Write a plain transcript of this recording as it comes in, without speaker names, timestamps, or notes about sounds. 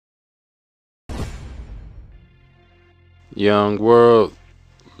Young world,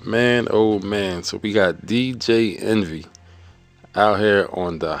 man, oh man. So we got DJ Envy out here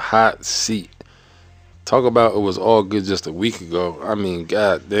on the hot seat. Talk about it was all good just a week ago. I mean,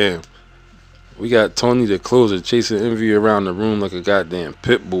 goddamn. We got Tony the closer chasing Envy around the room like a goddamn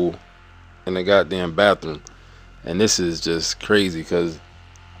pit bull in a goddamn bathroom. And this is just crazy because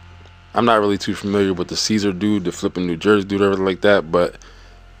I'm not really too familiar with the Cesar dude, the flipping New Jersey dude, or everything like that. But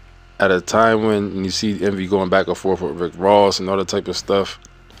at a time when you see Envy going back and forth with Rick Ross and all that type of stuff,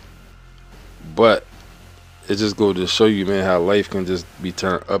 but it just goes to show you, man, how life can just be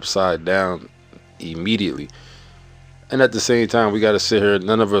turned upside down immediately. And at the same time, we got to sit here.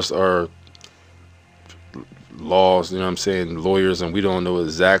 None of us are laws, you know what I'm saying, lawyers, and we don't know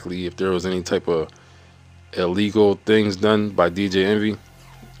exactly if there was any type of illegal things done by DJ Envy.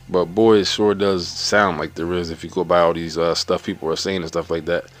 But boy, it sure does sound like there is if you go by all these stuff people are saying and stuff like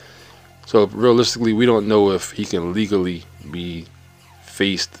that. So realistically, we don't know if he can legally be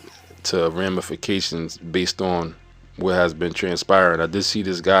faced to ramifications based on what has been transpiring. I did see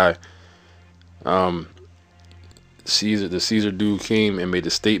this guy, um, the Caesar dude came and made a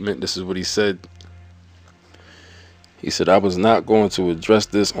statement. This is what he said. He said, I was not going to address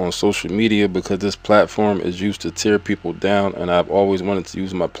this on social media because this platform is used to tear people down, and I've always wanted to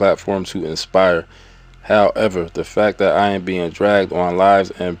use my platform to inspire. However, the fact that I am being dragged on lives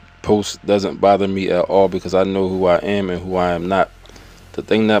and posts doesn't bother me at all because I know who I am and who I am not. The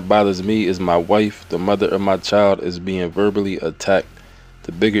thing that bothers me is my wife, the mother of my child, is being verbally attacked.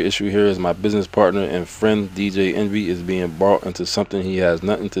 The bigger issue here is my business partner and friend DJ Envy is being brought into something he has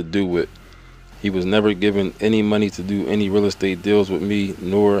nothing to do with. He was never given any money to do any real estate deals with me,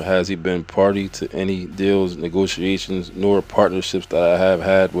 nor has he been party to any deals, negotiations, nor partnerships that I have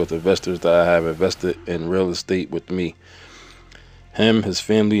had with investors that I have invested in real estate with me. Him, his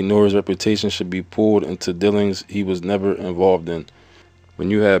family, nor his reputation should be pulled into dealings he was never involved in. When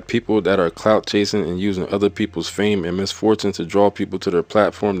you have people that are clout chasing and using other people's fame and misfortune to draw people to their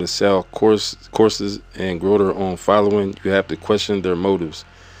platform to sell courses and grow their own following, you have to question their motives.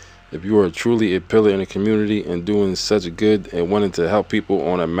 If you are truly a pillar in the community and doing such good and wanting to help people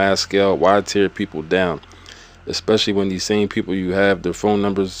on a mass scale, why tear people down? Especially when these same people you have their phone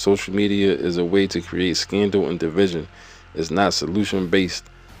numbers, social media is a way to create scandal and division. It's not solution based.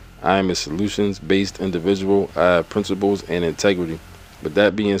 I am a solutions based individual. I have principles and integrity. But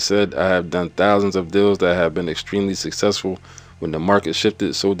that being said, I have done thousands of deals that have been extremely successful. When the market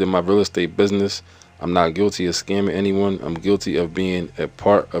shifted, so did my real estate business. I'm not guilty of scamming anyone. I'm guilty of being a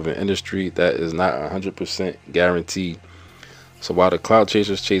part of an industry that is not 100% guaranteed. So while the clout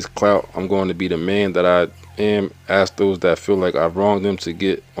chasers chase clout, I'm going to be the man that I am. Ask those that feel like I've wronged them to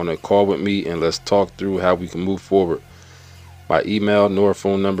get on a call with me and let's talk through how we can move forward. My email nor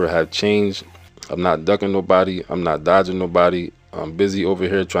phone number have changed. I'm not ducking nobody. I'm not dodging nobody. I'm busy over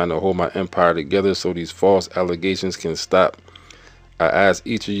here trying to hold my empire together so these false allegations can stop. I ask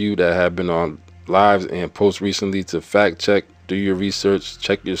each of you that have been on lives and posts recently to fact check, do your research,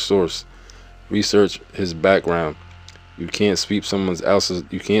 check your source, research his background. You can't sweep someone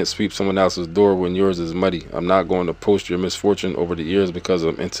else's door when yours is muddy. I'm not going to post your misfortune over the years because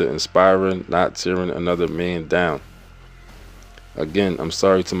I'm into inspiring, not tearing another man down. Again, I'm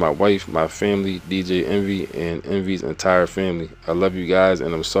sorry to my wife, my family, DJ Envy, and Envy's entire family. I love you guys,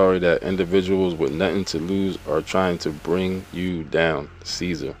 and I'm sorry that individuals with nothing to lose are trying to bring you down.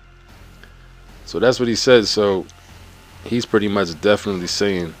 Cesar. So that's what he said. So he's pretty much definitely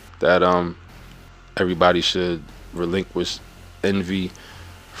saying that everybody should relinquish Envy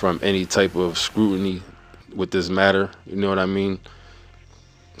from any type of scrutiny with this matter. You know what I mean?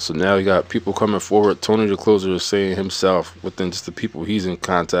 So now you got people coming forward. Tony the closer is saying himself within just the people he's in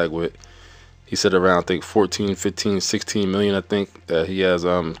contact with. He said around, I think, 14, 15, 16 million, I think, that he has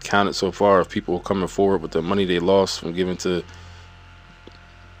counted so far of people coming forward with the money they lost from giving to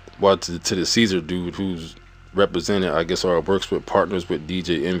the Cesar dude who's represented, I guess, or works with partners with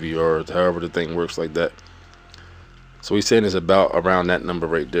DJ Envy or however the thing works like that. So he's saying it's about around that number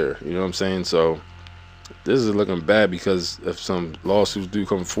right there. You know what I'm saying? So this is looking bad because if some lawsuits do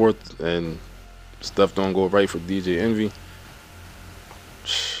come forth and stuff don't go right for DJ Envy,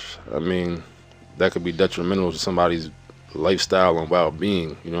 I mean, that could be detrimental to somebody's lifestyle and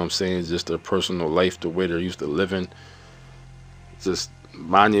well-being. You know what I'm saying? It's just their personal life, the way they're used to living. Just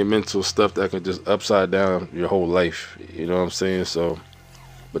monumental stuff that could just upside down your whole life. You know what I'm saying? So,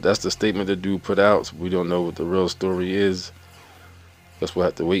 but that's the statement the dude put out. So we don't know what the real story is. Guess we'll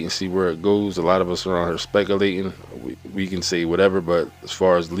have to wait and see where it goes. A lot of us are on here speculating. We can say whatever, but as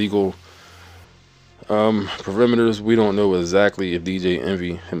far as legal perimeters, we don't know exactly if DJ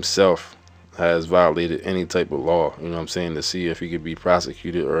Envy himself has violated any type of law, you know what I'm saying, to see if he could be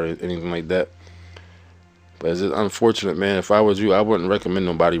prosecuted or anything like that. But it's just unfortunate, man. If I was you, I wouldn't recommend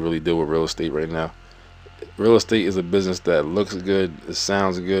nobody really deal with real estate right now. Real estate is a business that looks good, it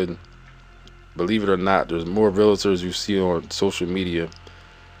sounds good. Believe it or not, there's more realtors you see on social media.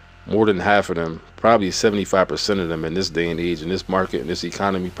 More than half of them, probably 75% of them in this day and age, in this market, in this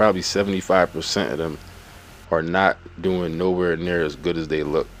economy, probably 75% of them are not doing nowhere near as good as they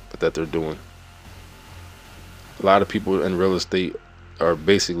look that they're doing. A lot of people in real estate are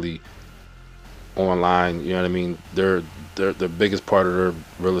basically online, you know what I mean? They're the biggest part of their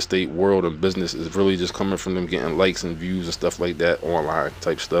real estate world and business is really just coming from them getting likes and views and stuff like that, online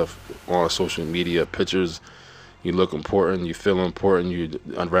type stuff on social media, pictures. You look important, you feel important, you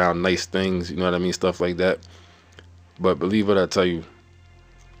around nice things, you know what I mean, stuff like that. But believe what I tell you,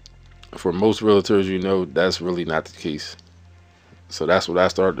 for most realtors, you know, that's really not the case. So that's what I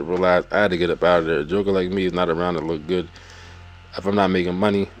started to realize. I had to get up out of there. A joker like me is not around to look good. If I'm not making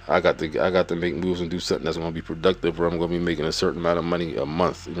money, I got to make moves and do something that's going to be productive, or I'm going to be making a certain amount of money a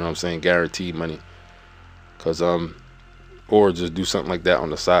month. You know what I'm saying? Guaranteed money. Cause or just do something like that on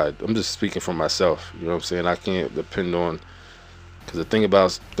the side. I'm just speaking for myself. You know what I'm saying? I can't depend on. Cause the thing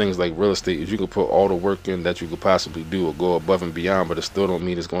about things like real estate is you can put all the work in that you could possibly do or go above and beyond, but it still don't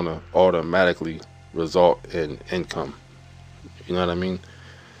mean it's going to automatically result in income. You know what I mean?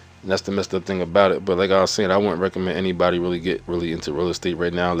 And that's the messed up thing about it. But like I was saying, I wouldn't recommend anybody really get really into real estate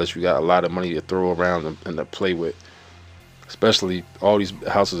right now unless you got a lot of money to throw around and to play with. Especially all these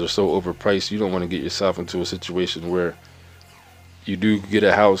houses are so overpriced. You don't want to get yourself into a situation where you do get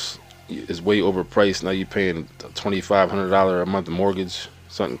a house, it's way overpriced. Now you're paying $2,500 a month mortgage,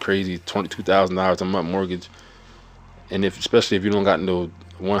 something crazy, $22,000 a month mortgage. And especially if you don't got no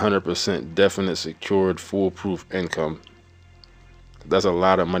 100% definite, secured, foolproof income. That's a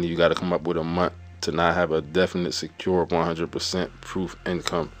lot of money you got to come up with a month to not have a definite, secure, 100% proof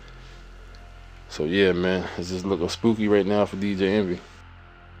income. So yeah, man, it's just looking spooky right now for DJ Envy.